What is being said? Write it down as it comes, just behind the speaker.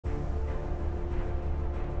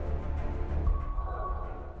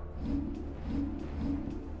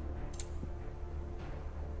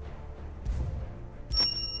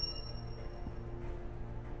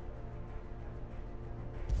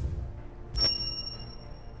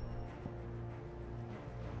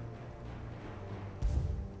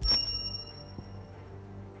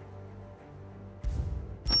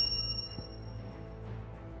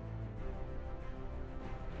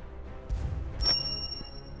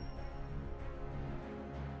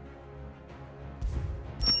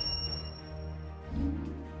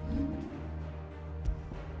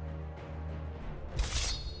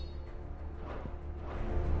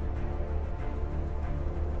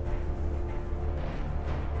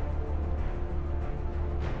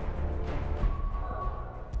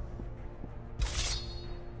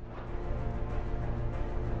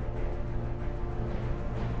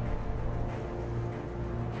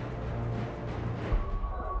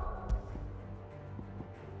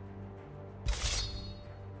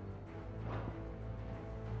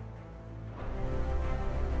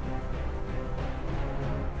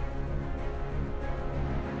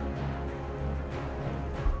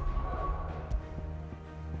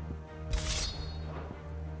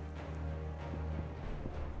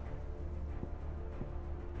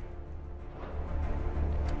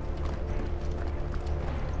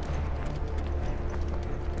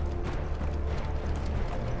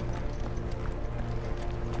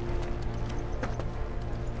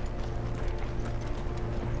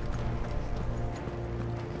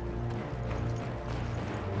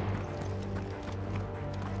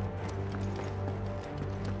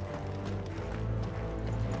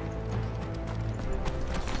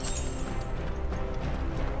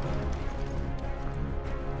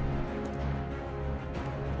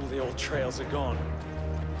trails are gone.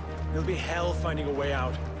 It'll be hell finding a way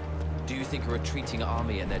out. Do you think a retreating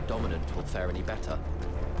army and their dominant will fare any better?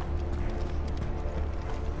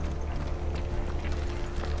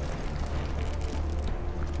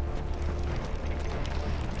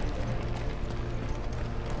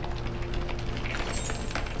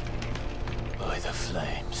 By the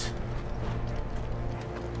flames.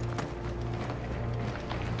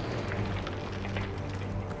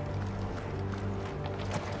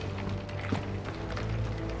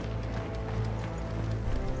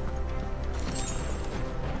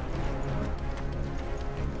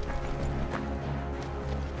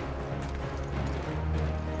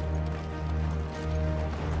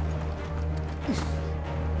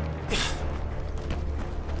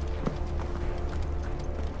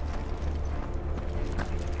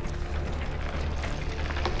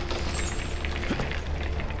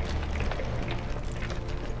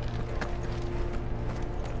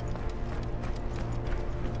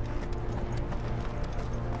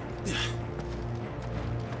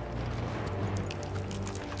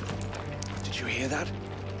 Did you hear that?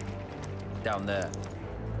 Down there.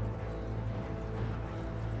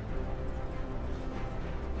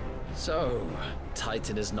 So,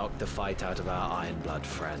 Titan has knocked the fight out of our Ironblood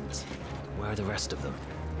friends. Where are the rest of them?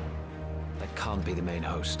 That can't be the main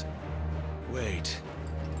host. Wait.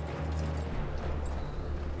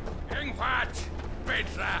 Ingwat!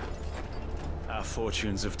 Petra! Our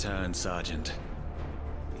fortunes have turned, Sergeant.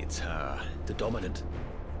 It's her. The Dominant?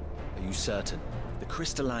 Are you certain? The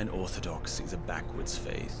Crystalline Orthodoxy is a backwards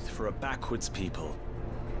faith for a backwards people.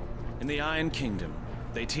 In the Iron Kingdom,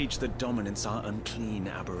 they teach that dominants are unclean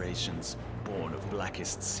aberrations, born of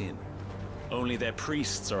blackest sin. Only their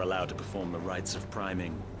priests are allowed to perform the rites of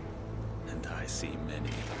priming, and I see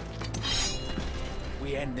many.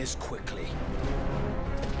 We end this quickly.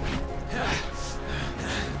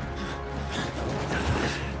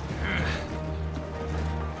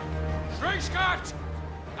 Scott!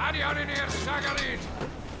 Adion in here, Sagarid!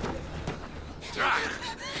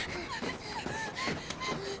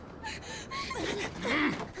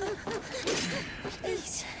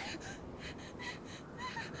 Please.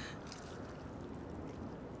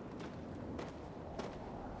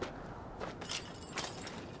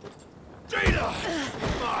 Data!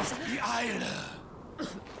 Mask the Isle!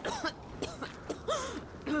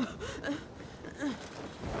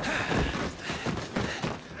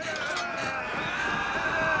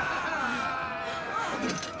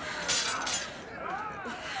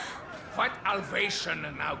 What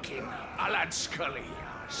alvation now, King? Alad Scully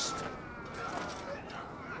asked.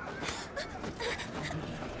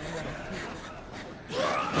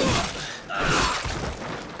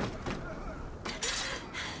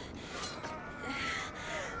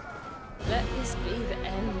 Let this be the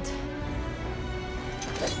end.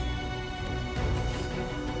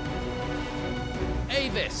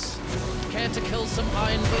 Avis! Care to kill some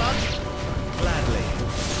Ironblood? Gladly.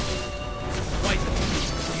 Wyvern,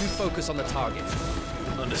 you focus on the target.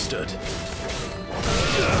 Understood.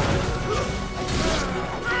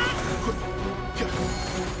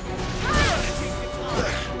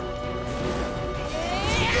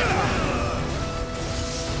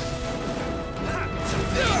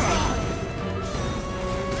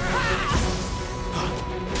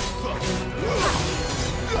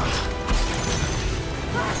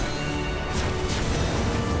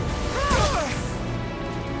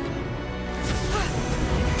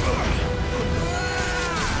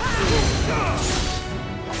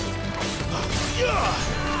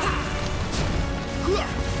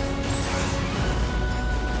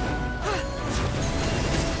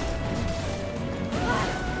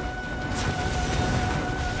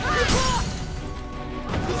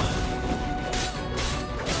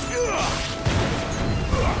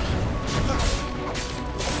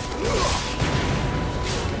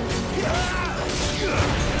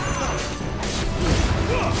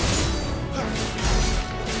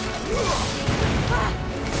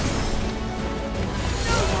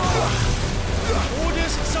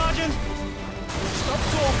 Orders, Sergeant! Stop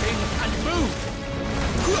talking and move!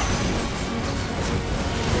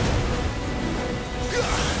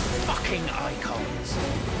 Fucking icons.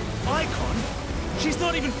 Icon? She's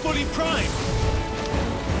not even fully primed!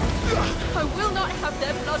 I will not have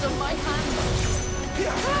their blood on my hands.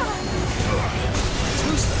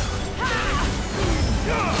 Too slow.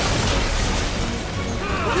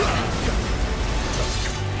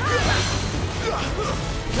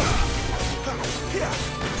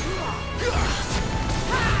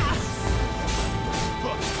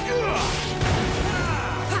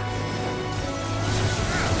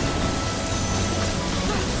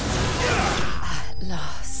 At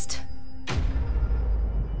last.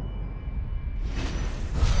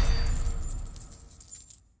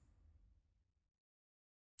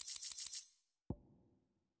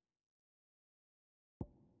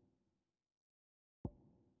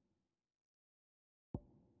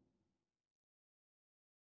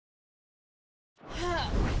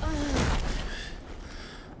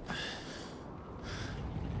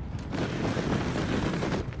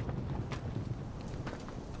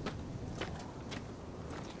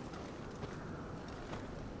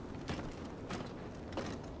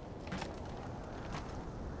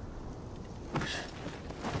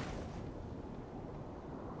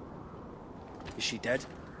 Is she dead?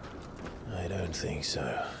 I don't think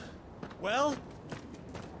so. Well?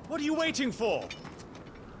 What are you waiting for?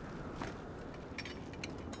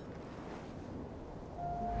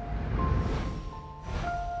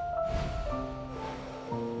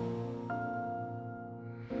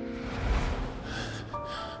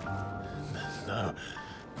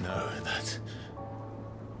 No, that's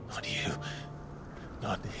not you.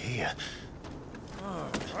 Not here.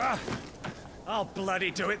 I'll bloody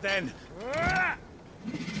do it then.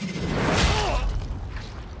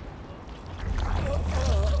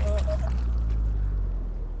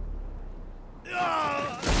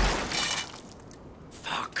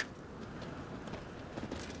 Fuck.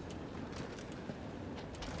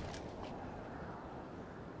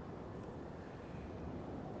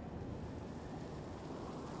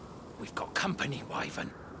 We've got company,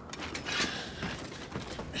 Wyvern.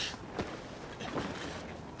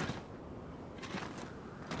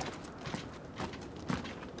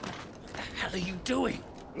 What the hell are you doing?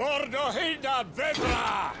 Lord Ohilda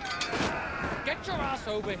Vedra! Get your ass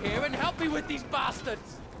over here and help me with these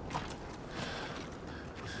bastards!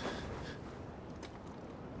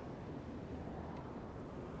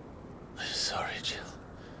 I'm sorry, Jill.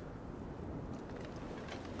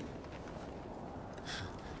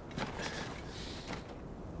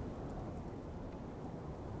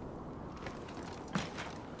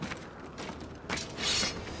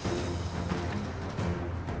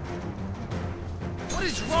 What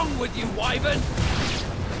is wrong with you, Wyvern?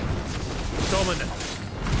 Dominant.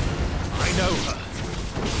 I know her.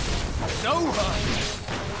 Know her!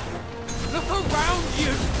 Look around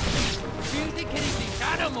you! Do you think any of these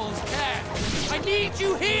animals care? I need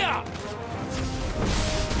you here!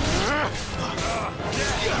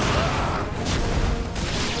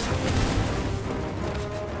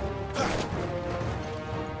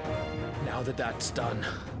 Now that that's done,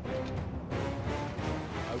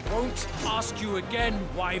 I won't ask you again,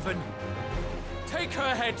 Wyvern. Take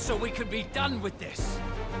her head so we can be done with this.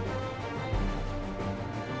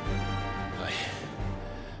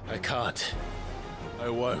 I can't. I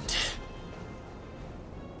won't.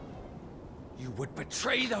 You would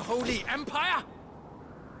betray the Holy Empire?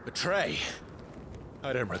 Betray?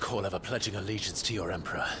 I don't recall ever pledging allegiance to your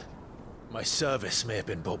Emperor. My service may have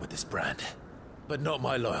been bought with this brand, but not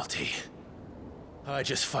my loyalty. I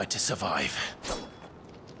just fight to survive.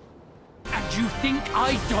 And you think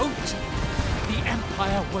I don't? The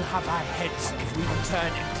Empire will have our heads if we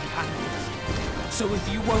return empty-handed. So if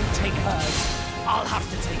you won't take hers, I'll have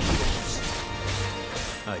to take yours.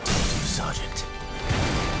 I told you, Sergeant.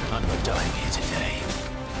 I'm not dying here today.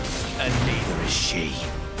 And neither is she.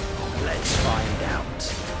 let's find out.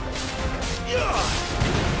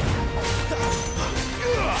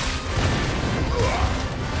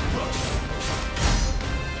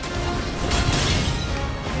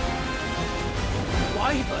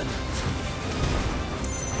 Wyvern!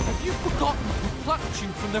 Have you forgotten who plucked you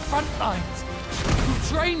from the front lines?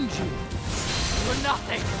 Who trained you? For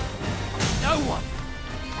nothing. No one.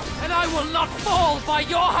 And I will not fall by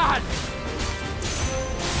your hand!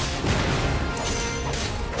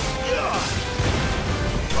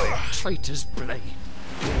 Traitor's blade.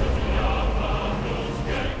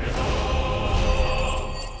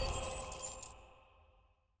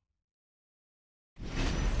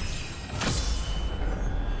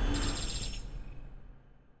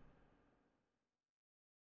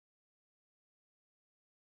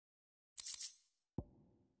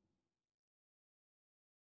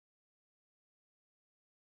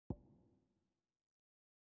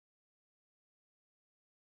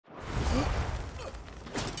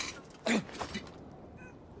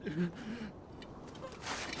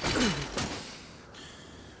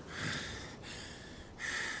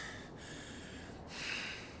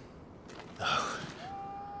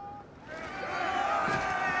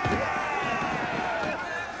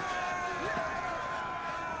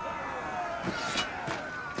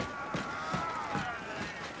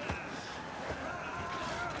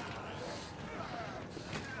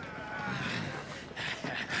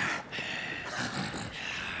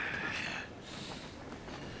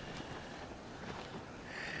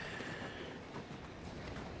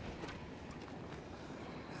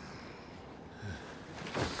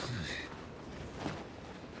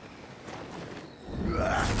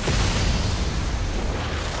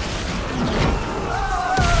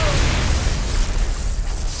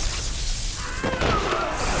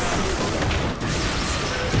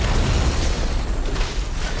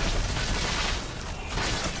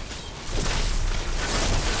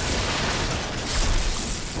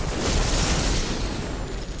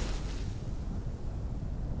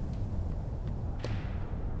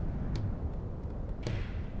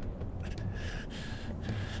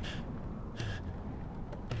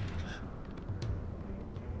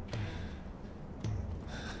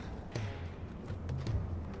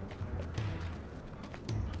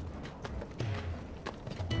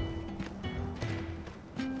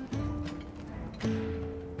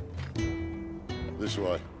 This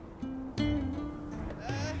way.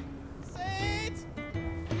 Sid!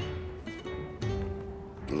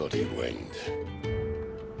 Bloody wind.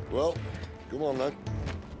 Well, come on then.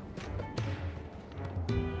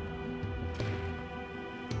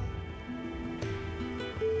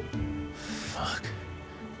 Fuck.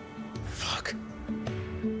 Fuck.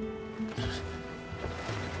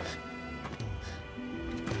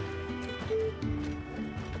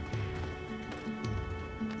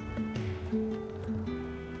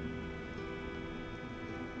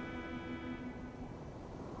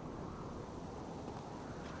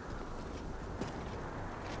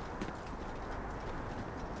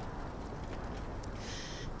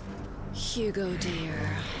 Hugo, dear,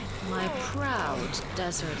 my proud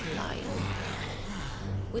desert lion.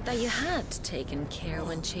 Would that you had taken care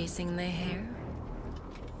when chasing the hare.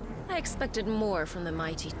 I expected more from the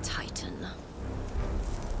mighty Titan.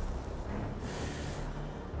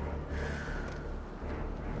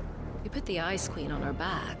 We put the Ice Queen on our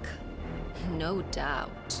back, no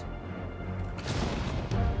doubt.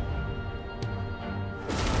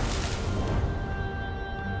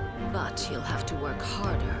 But you'll have to work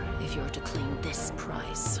harder if you're to claim this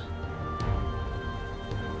prize.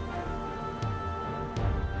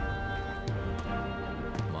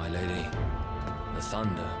 My lady, the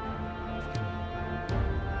thunder.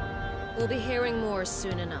 We'll be hearing more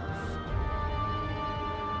soon enough.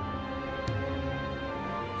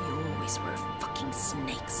 You always were a fucking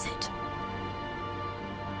snake, Sid.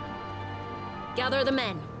 Gather the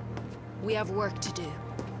men. We have work to do.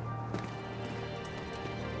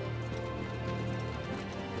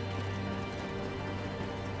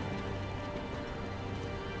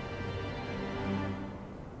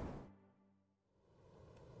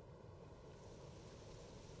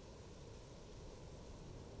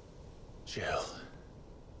 Jill.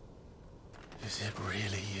 Is it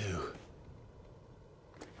really you?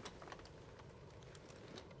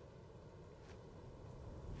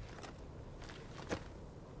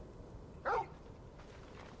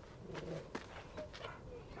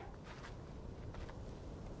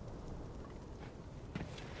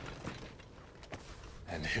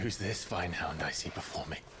 And who's this fine hound I see before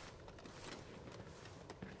me?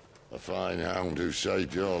 A fine hound who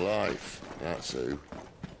saved your life. That's who.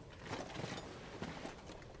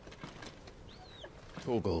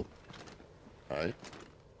 Torgal. Aye?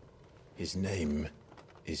 His name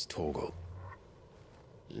is Torgal.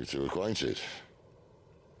 You two acquainted?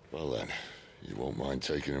 Well then, you won't mind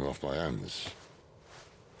taking him off my hands.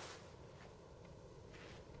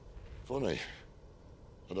 Funny.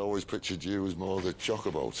 I'd always pictured you as more the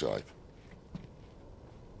Chocobo type.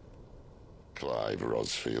 Clive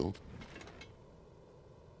Rosfield.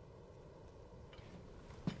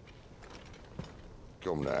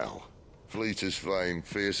 Come now. Fleet as flame,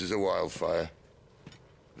 fierce as a wildfire.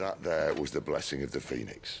 That there was the blessing of the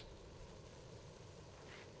Phoenix.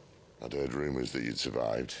 I'd heard rumors that you'd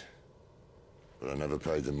survived, but I never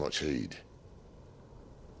paid them much heed.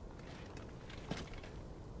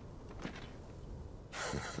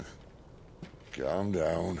 Calm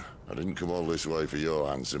down. I didn't come all this way for your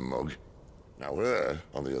handsome mug. Now her,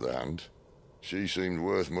 on the other hand, she seemed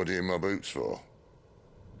worth muddying my boots for.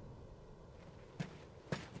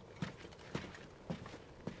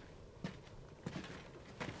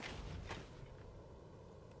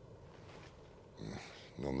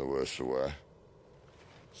 None the worse for wear.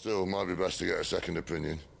 Still, might be best to get a second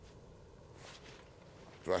opinion.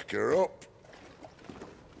 Back her up.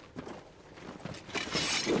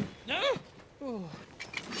 No? Oh.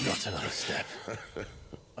 Not another step.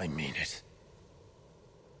 I mean it.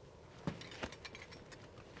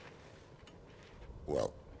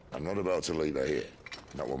 Well, I'm not about to leave her here.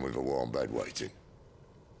 Not one with a warm bed waiting.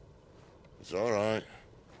 It's all right.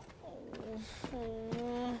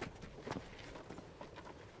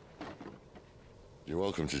 You're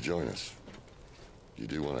welcome to join us. You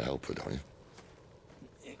do want to help her, don't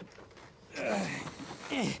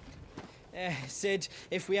you? Sid,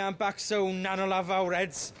 if we aren't back soon, Nan'll have our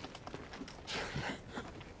heads.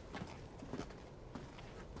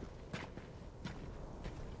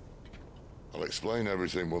 I'll explain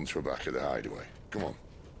everything once we're back at the hideaway. Come on.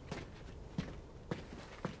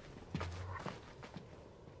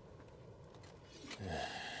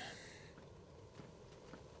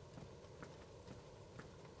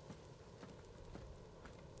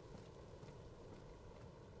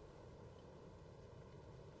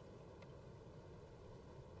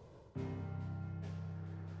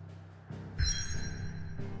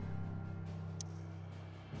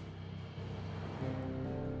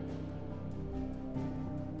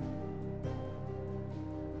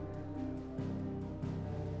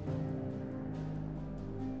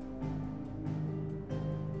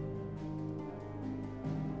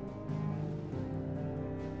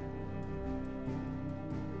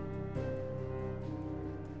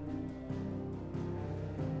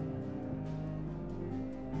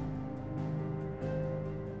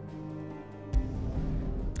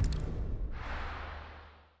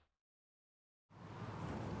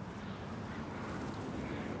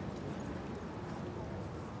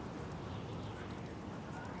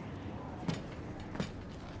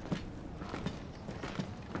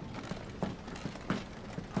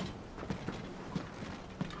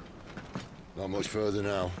 Not much further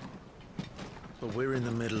now. But we're in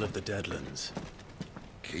the middle of the Deadlands.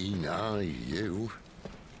 Keen eye, you.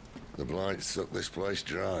 The blight sucked this place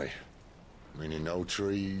dry. Meaning no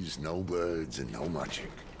trees, no birds, and no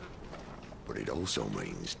magic. But it also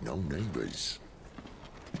means no neighbors.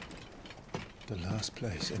 The last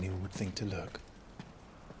place anyone would think to look.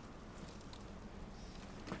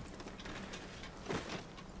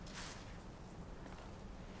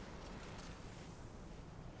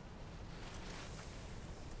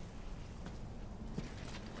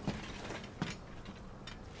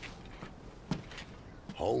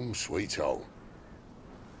 Home sweet home.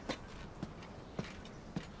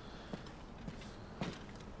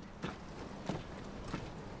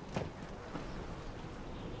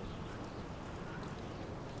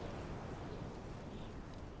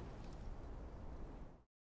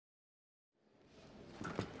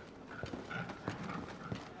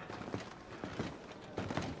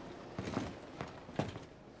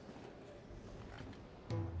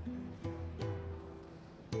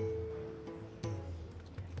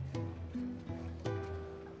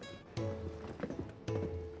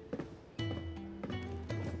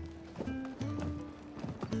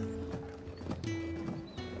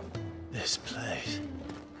 This place.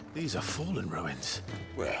 These are fallen ruins.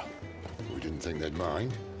 Well, we didn't think they'd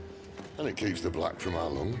mind. And it keeps the black from our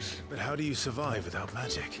lungs. But how do you survive without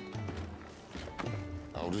magic?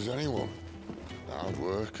 How does anyone? Hard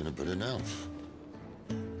work and a bit of nerve.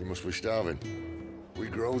 You must be starving. We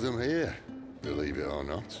grow them here, believe it or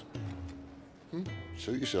not.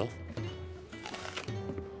 Suit yourself.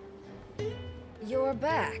 You're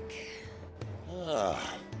back.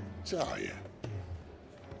 Ah, Talia.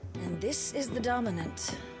 And this is the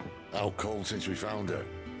Dominant. How cold since we found her.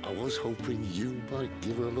 I was hoping you might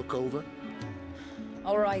give her a look over.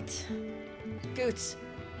 All right. Goots,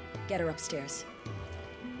 get her upstairs.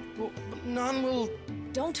 Well, Nan will...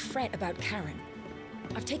 Don't fret about Karen.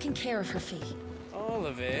 I've taken care of her fee. All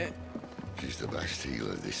of it? She's the best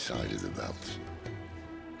healer this side of the belt.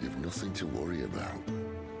 You've nothing to worry about.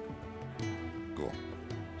 Go on,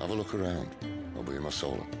 have a look around. I'll be in my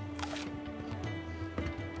solo.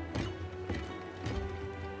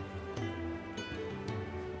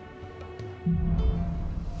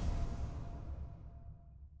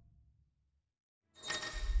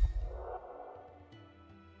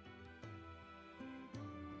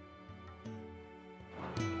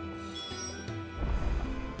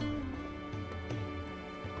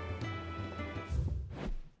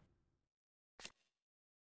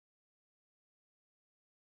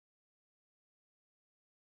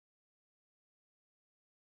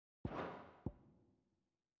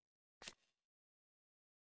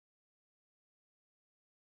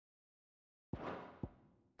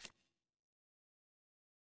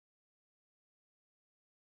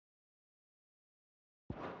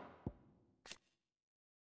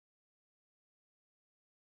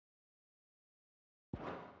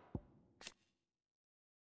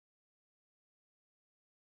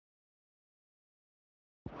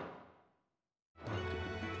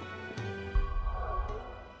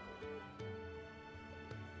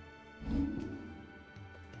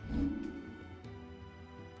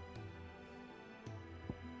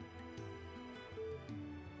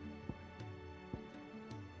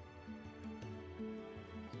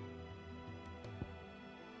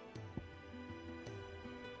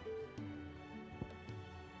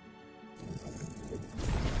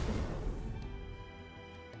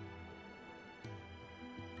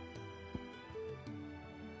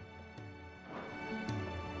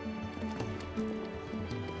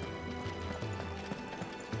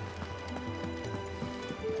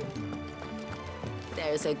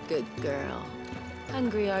 There's a good girl.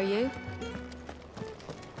 Hungry, are you?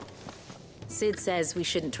 Sid says we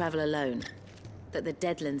shouldn't travel alone. That the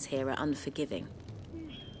Deadlands here are unforgiving.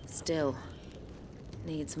 Still,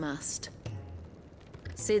 needs must.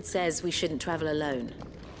 Sid says we shouldn't travel alone.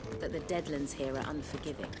 That the Deadlands here are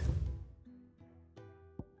unforgiving.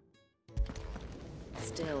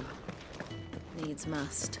 Still, needs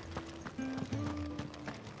must.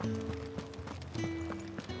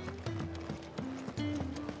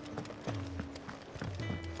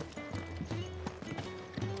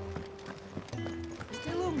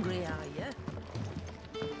 Still hungry, are you?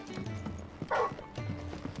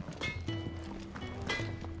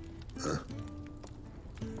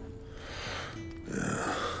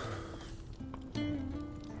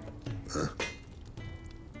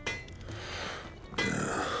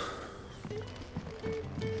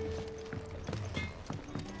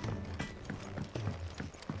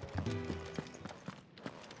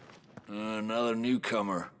 Another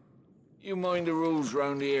newcomer. You mind the rules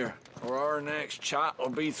round here, or our next chat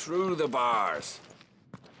will be through the bars.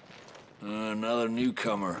 Another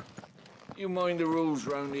newcomer. You mind the rules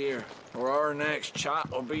round here, or our next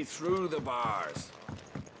chat will be through the bars.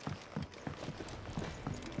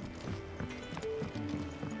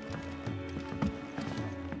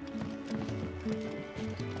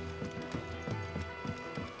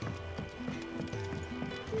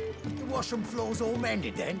 The washroom floor's all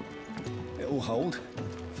mended then? It'll hold,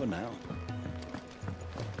 for now.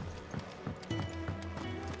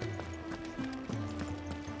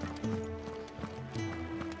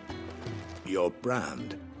 Your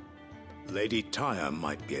brand. Lady Tyre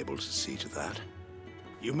might be able to see to that.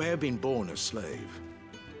 You may have been born a slave,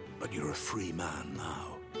 but you're a free man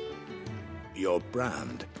now. Your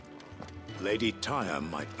brand. Lady Tyre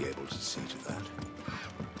might be able to see to that.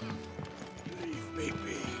 Leave me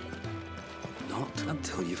be. Not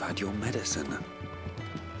until you've had your medicine.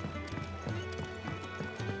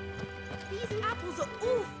 These apples are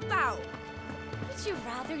all foul. Would you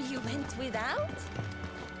rather you went without?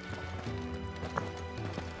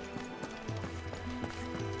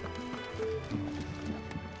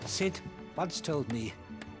 Sid once told me,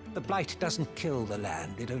 the blight doesn't kill the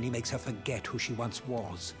land, it only makes her forget who she once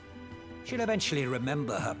was. She'll eventually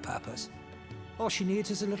remember her purpose. All she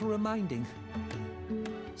needs is a little reminding.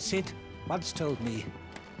 Sid once told me,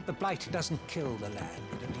 the blight doesn't kill the land,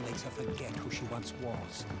 it only makes her forget who she once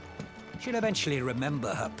was. She'll eventually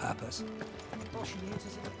remember her purpose. All she needs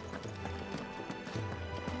is a little...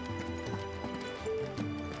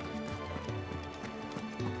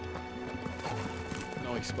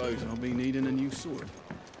 I suppose I'll be needing a new sword.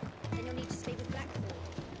 Then you'll need to stay with Blackthorn.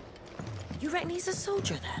 You reckon he's a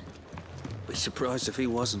soldier then? Be surprised if he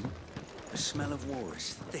wasn't. The smell of war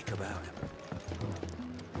is thick about him.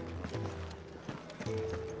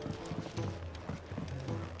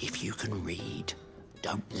 If you can read,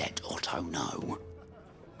 don't let Otto know.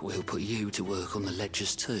 We'll put you to work on the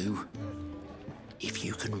ledgers too. If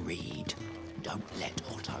you can read, don't let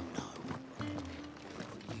Otto know.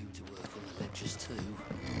 Ledgers too.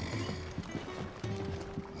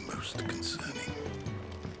 Most concerning.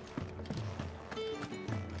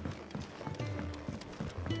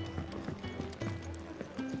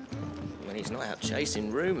 When he's not out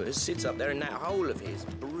chasing rumours, sits up there in that hole of his,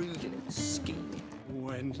 brooding and scheming.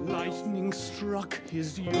 When lightning struck,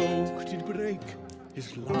 his yoke did break,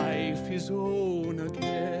 his life his own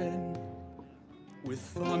again. With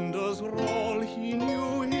thunder's roll, he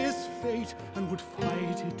knew his fate and would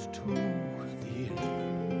fight it to the end.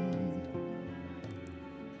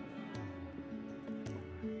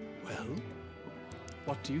 Well,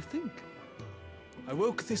 what do you think? I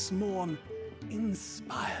woke this morn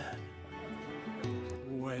inspired.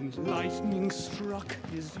 When lightning struck,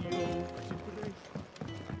 his yoke did break.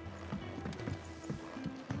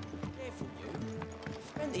 Careful, you.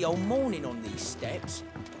 Spent the whole morning on these steps.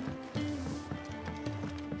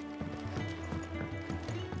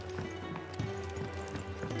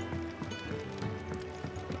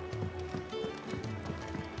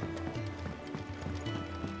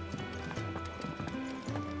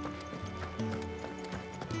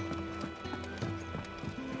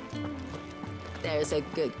 There's a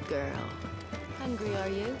good girl. Hungry, are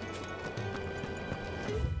you?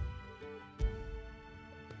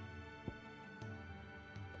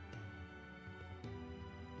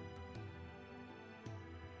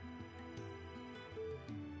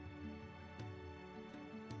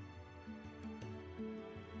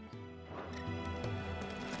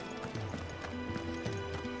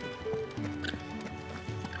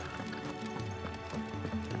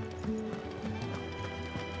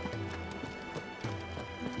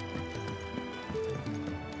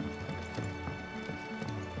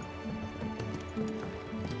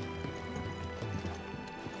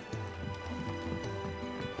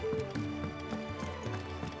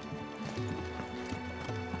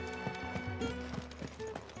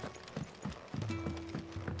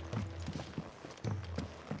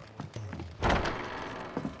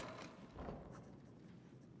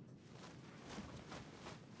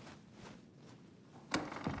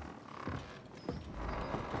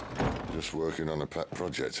 Just working on a pet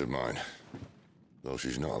project of mine. Though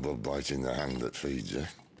she's not above biting the hand that feeds her.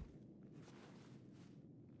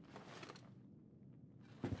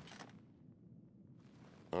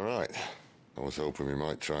 All right. I was hoping we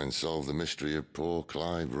might try and solve the mystery of poor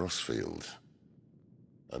Clive Rossfield.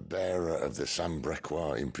 A bearer of the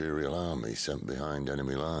Sambrequois Imperial Army sent behind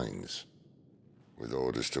enemy lines. With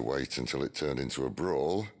orders to wait until it turned into a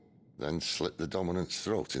brawl, then slit the dominant's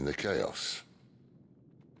throat in the chaos.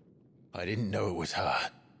 I didn't know it was her.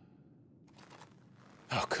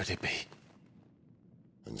 How could it be?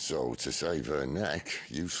 And so, to save her neck,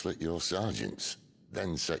 you slit your sergeants,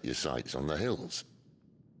 then set your sights on the hills.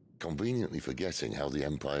 Conveniently forgetting how the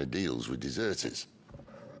Empire deals with deserters.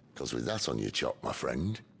 Because with that on your chop, my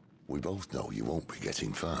friend, we both know you won't be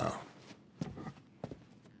getting far.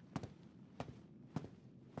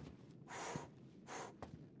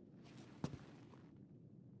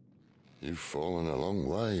 You've fallen a long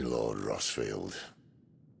way, Lord Rossfield.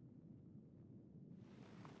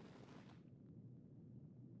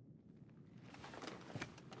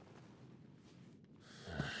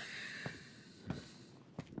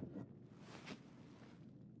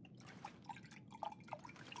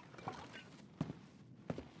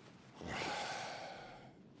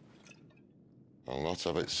 I'll not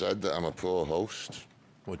have it said that I'm a poor host.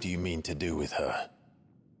 What do you mean to do with her?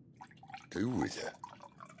 Do with her?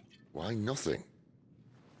 Why, nothing.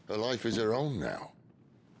 Her life is her own now.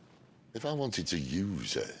 If I wanted to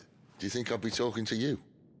use her, do you think I'd be talking to you?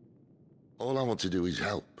 All I want to do is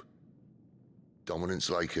help. Dominants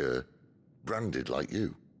like her, branded like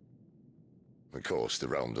you. Of course, the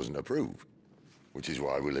realm doesn't approve, which is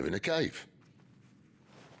why we live in a cave.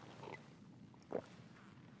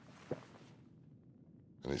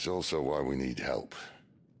 And it's also why we need help.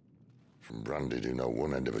 From branded who know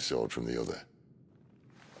one end of a sword from the other.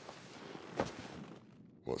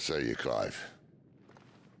 What say you, Clive?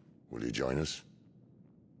 Will you join us?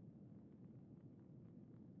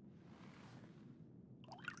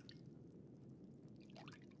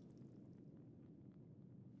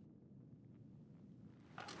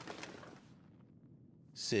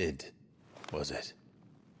 Sid, was it?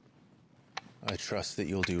 I trust that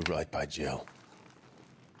you'll do right by Jill.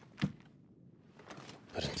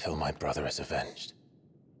 But until my brother is avenged,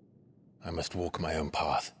 I must walk my own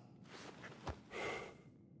path.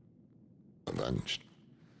 Avenged?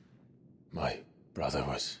 My brother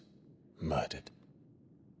was murdered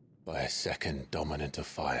by a second dominant of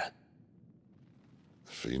fire.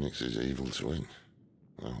 Phoenix's evil twin.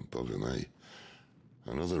 Oh, bugger me.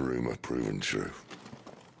 Another rumor proven true.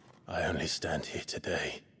 I only stand here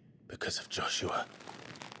today because of Joshua.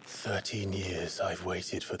 13 years I've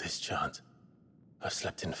waited for this chance. I've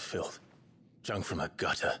slept in filth, drunk from a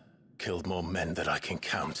gutter, killed more men than I can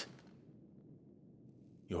count.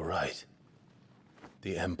 You're right.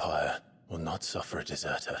 The Empire will not suffer a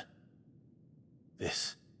deserter.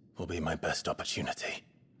 This will be my best opportunity.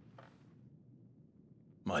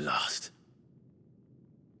 My last.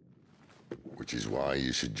 Which is why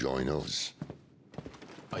you should join us.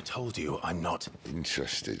 I told you I'm not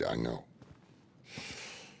interested, I know.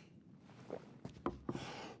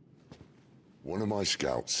 One of my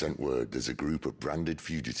scouts sent word there's a group of branded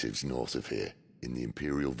fugitives north of here, in the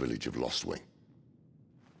Imperial village of Lostwing.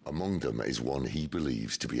 Among them is one he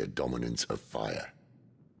believes to be a dominant of fire.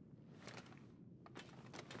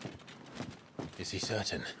 Is he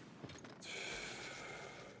certain?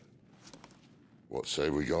 What say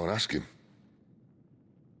we go and ask him?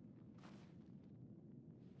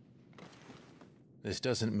 This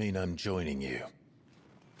doesn't mean I'm joining you.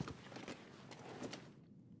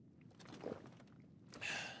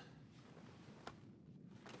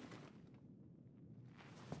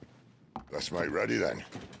 Let's make ready then.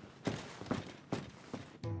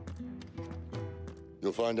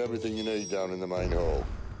 You'll find everything you need down in the main hall,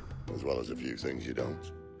 as well as a few things you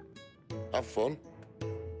don't. Have fun.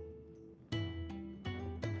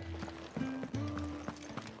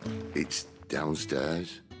 It's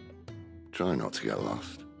downstairs. Try not to get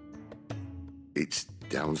lost. It's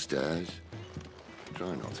downstairs.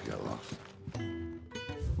 Try not to get lost.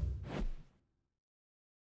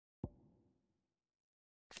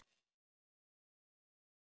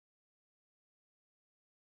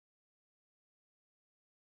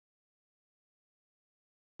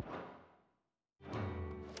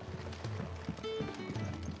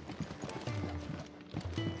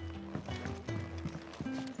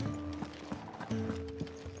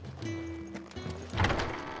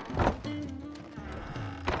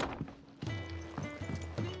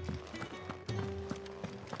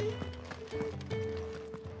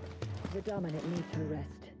 The dominant needs her rest.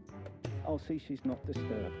 I'll see she's not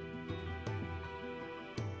disturbed.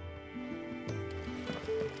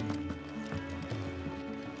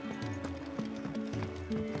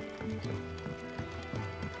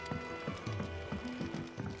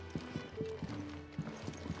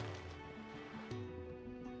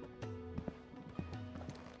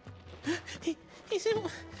 He's in...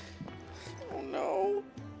 Oh no.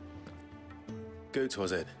 Goats,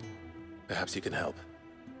 was it? Perhaps you can help.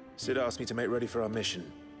 Sid asked me to make ready for our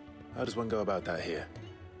mission. How does one go about that here?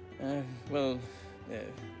 Well,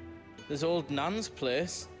 There's old Nan's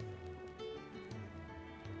place.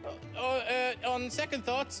 On second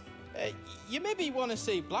thoughts, you maybe want to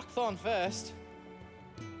see Blackthorn first.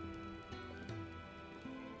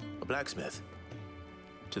 A blacksmith?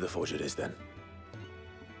 To the forge it is, then.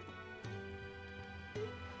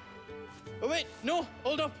 Oh wait, no,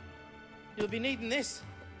 hold up. You'll be needing this.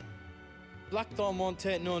 Blackthorn won't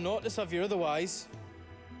take no notice of you otherwise.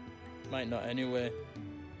 Might not anyway.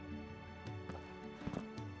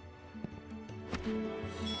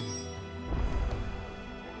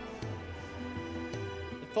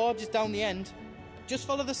 The forge is down the end. Just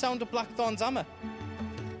follow the sound of Blackthorn's hammer.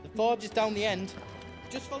 The forge is down the end.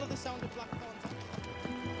 Just follow the sound of Blackthorn's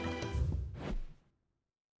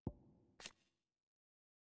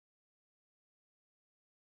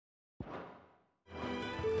hammer.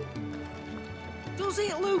 Does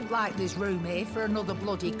it look like there's room here for another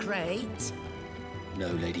bloody crate? No,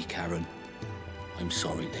 Lady Karen. I'm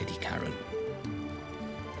sorry, Lady Karen.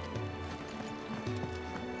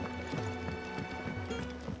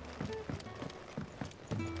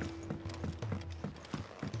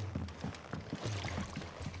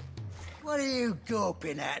 What are you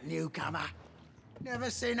gawping at, newcomer? Never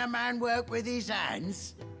seen a man work with his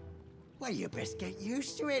hands? Well, you best get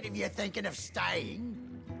used to it if you're thinking of staying.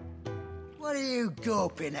 What are you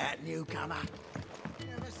gawping at, newcomer?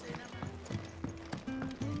 Never seen a man...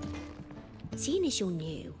 Seeing as you're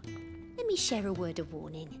new, let me share a word of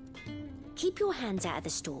warning. Keep your hands out of the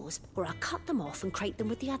stores, or I'll cut them off and crate them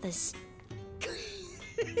with the others.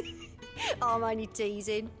 I'm only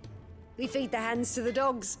teasing. We feed the hands to the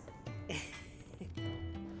dogs.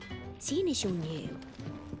 Seeing as you're new,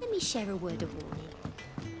 let me share a word of warning.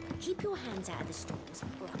 Keep your hands out of the stores,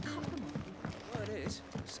 or I'll cut them off. Well, it is.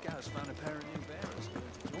 Scouts found a pair of new bearers going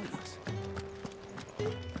to join us.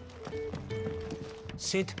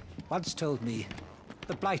 Sid once told me,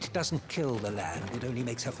 the Blight doesn't kill the land, it only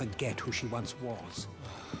makes her forget who she once was.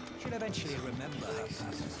 She'll eventually remember her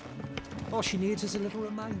past. All she needs is a little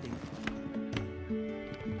reminding.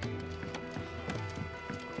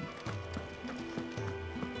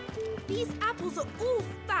 These apples are all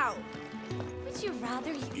foul. Would you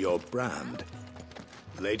rather... Your brand.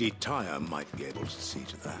 Lady Tyre might be able to see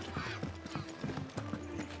to that.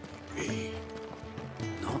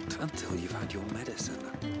 Not until you've had your medicine.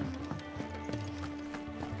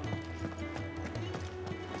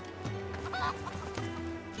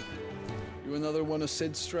 You another one of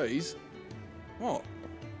Sid's strays? What?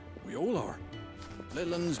 We all are.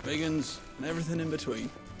 Little uns, big uns, and everything in between.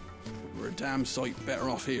 We're a damn sight better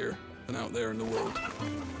off here than out there in the world.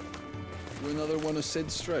 You another one of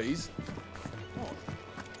Sid's strays? What?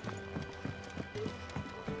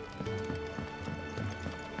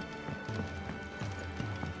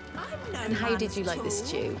 And how did you like the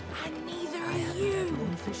stew? And neither I are haven't you. had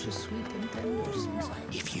one fish as sweet and tender since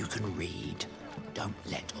If you can read, don't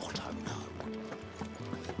let Otto know.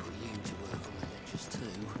 We'll put you to work on the ledgers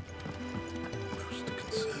too. Most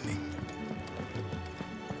concerning.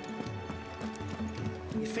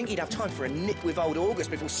 You'd think he'd have time for a nip with old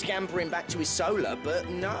August before scampering back to his solar, but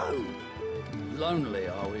no. Lonely,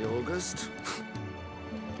 are we, August?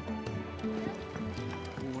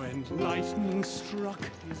 When lightning struck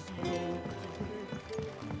his yoke.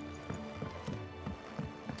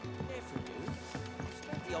 Careful, dude.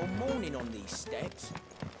 Spent the whole morning on these steps.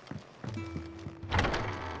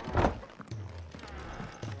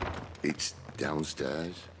 It's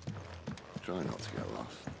downstairs. Try not to get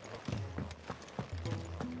lost.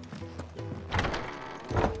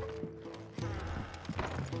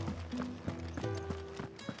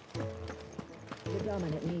 The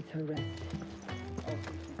dominant needs her rest.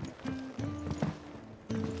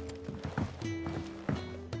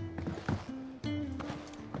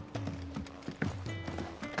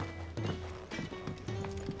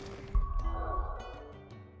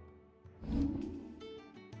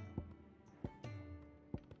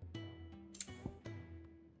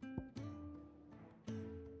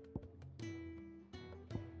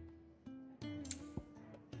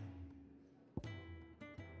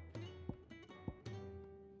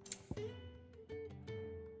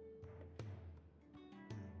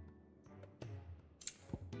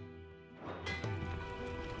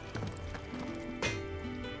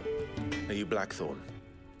 Are you Blackthorn?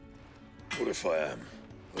 What if I am?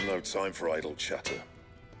 I've no time for idle chatter.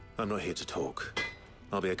 I'm not here to talk.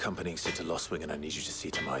 I'll be accompanying Sid to Lostwing, and I need you to see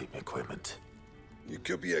to my equipment. You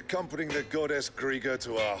could be accompanying the goddess Griga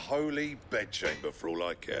to our holy bedchamber for all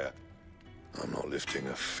I care. I'm not lifting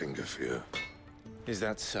a finger for you. Is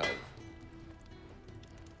that so?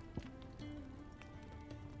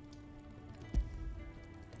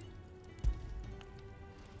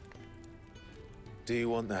 Do you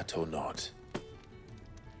want that or not?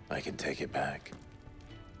 I can take it back.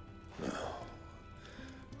 No.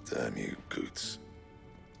 Damn you, Goots.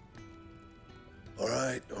 All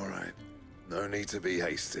right. No need to be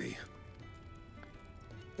hasty.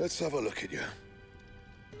 Let's have a look at you.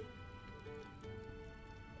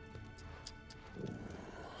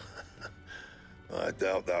 I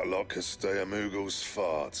doubt that lot could stay a Moogle's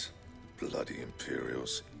fart. Bloody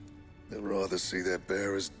Imperials. They'd rather see their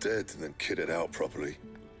bearers dead than kitted out properly.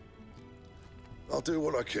 I'll do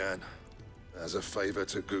what I can, as a favor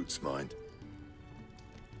to Goot's mind.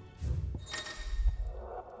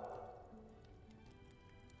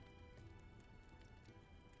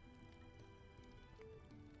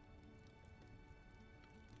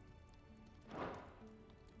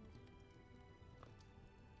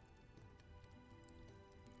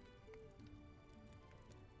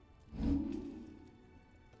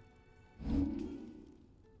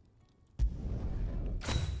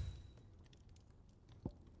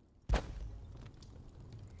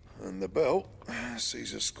 And the belt,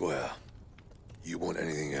 Caesar Square. You want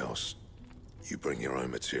anything else, you bring your own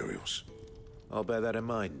materials. I'll bear that in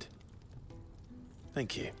mind.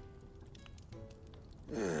 Thank you.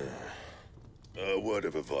 A word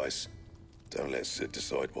of advice. Don't let Sid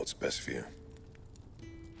decide what's best for you.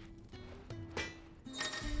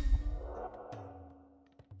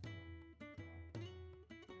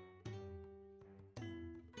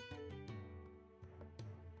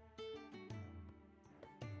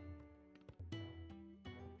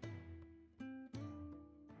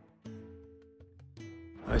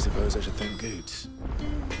 I suppose I should thank Goots.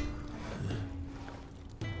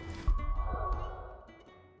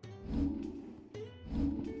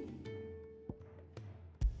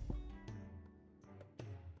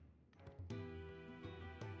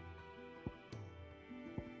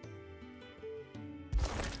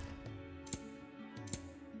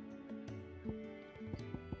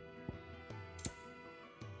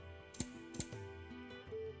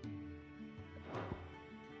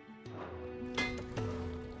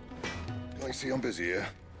 I see I'm busy here.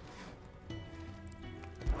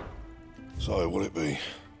 So, will it be?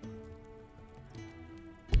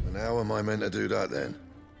 And how am I meant to do that then?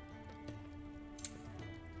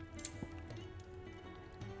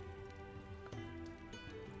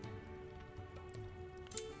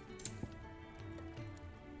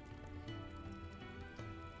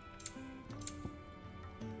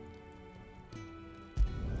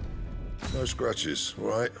 No scratches,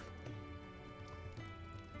 right?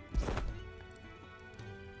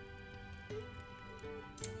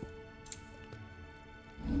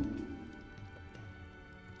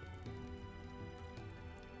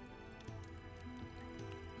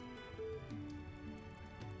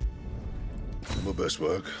 My best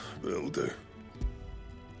work, but it'll do.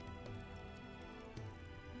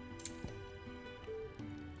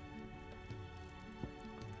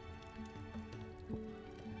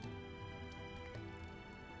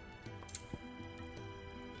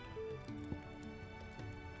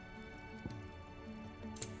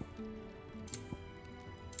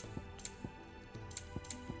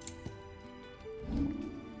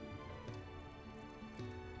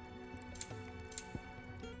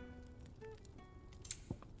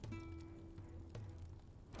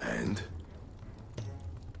 And?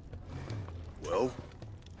 Well,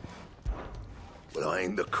 I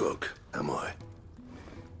ain't the cook, am I?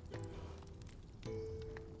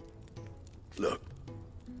 Look.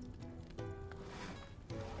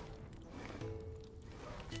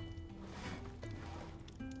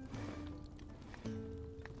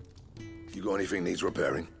 You got anything needs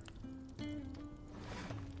repairing?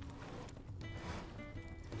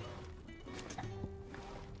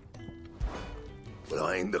 But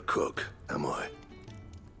I ain't the cook, am I?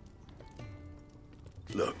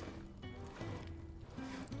 Look.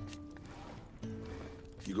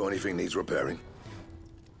 You got anything needs repairing?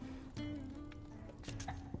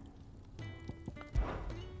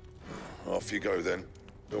 Off you go then.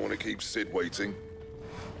 Don't want to keep Sid waiting.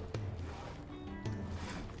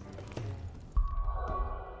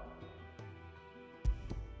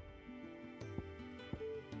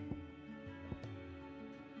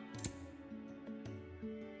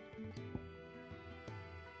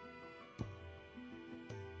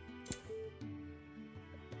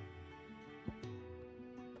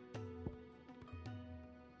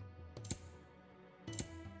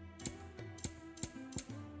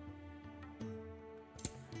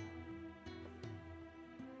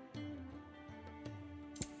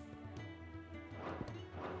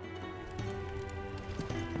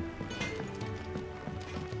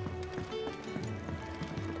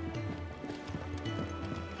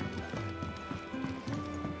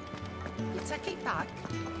 take it back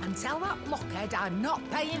and tell that blockhead I'm not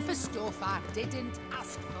paying for stuff I didn't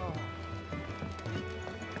ask for.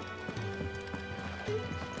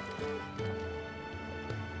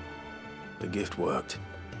 The gift worked.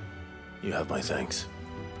 You have my thanks.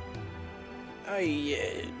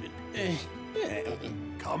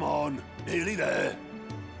 Come on, nearly there.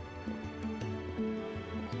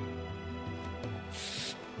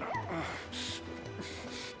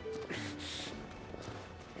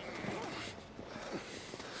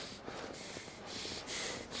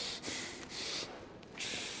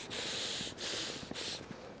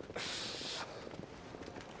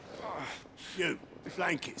 You,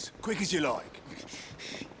 blankets, quick as you like.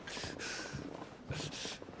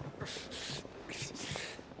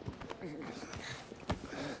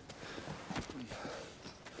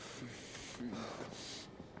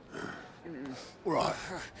 All right,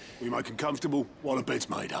 we make him comfortable while the bed's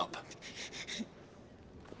made up.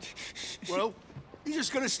 Well, you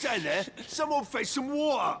just gonna stand there? Someone fetch some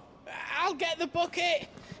water! I'll get the bucket!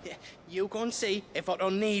 You go and see if Otto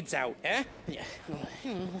needs out, eh?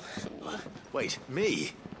 Wait,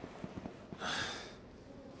 me?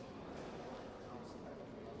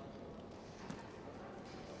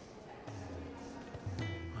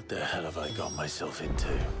 What the hell have I got myself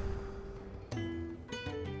into?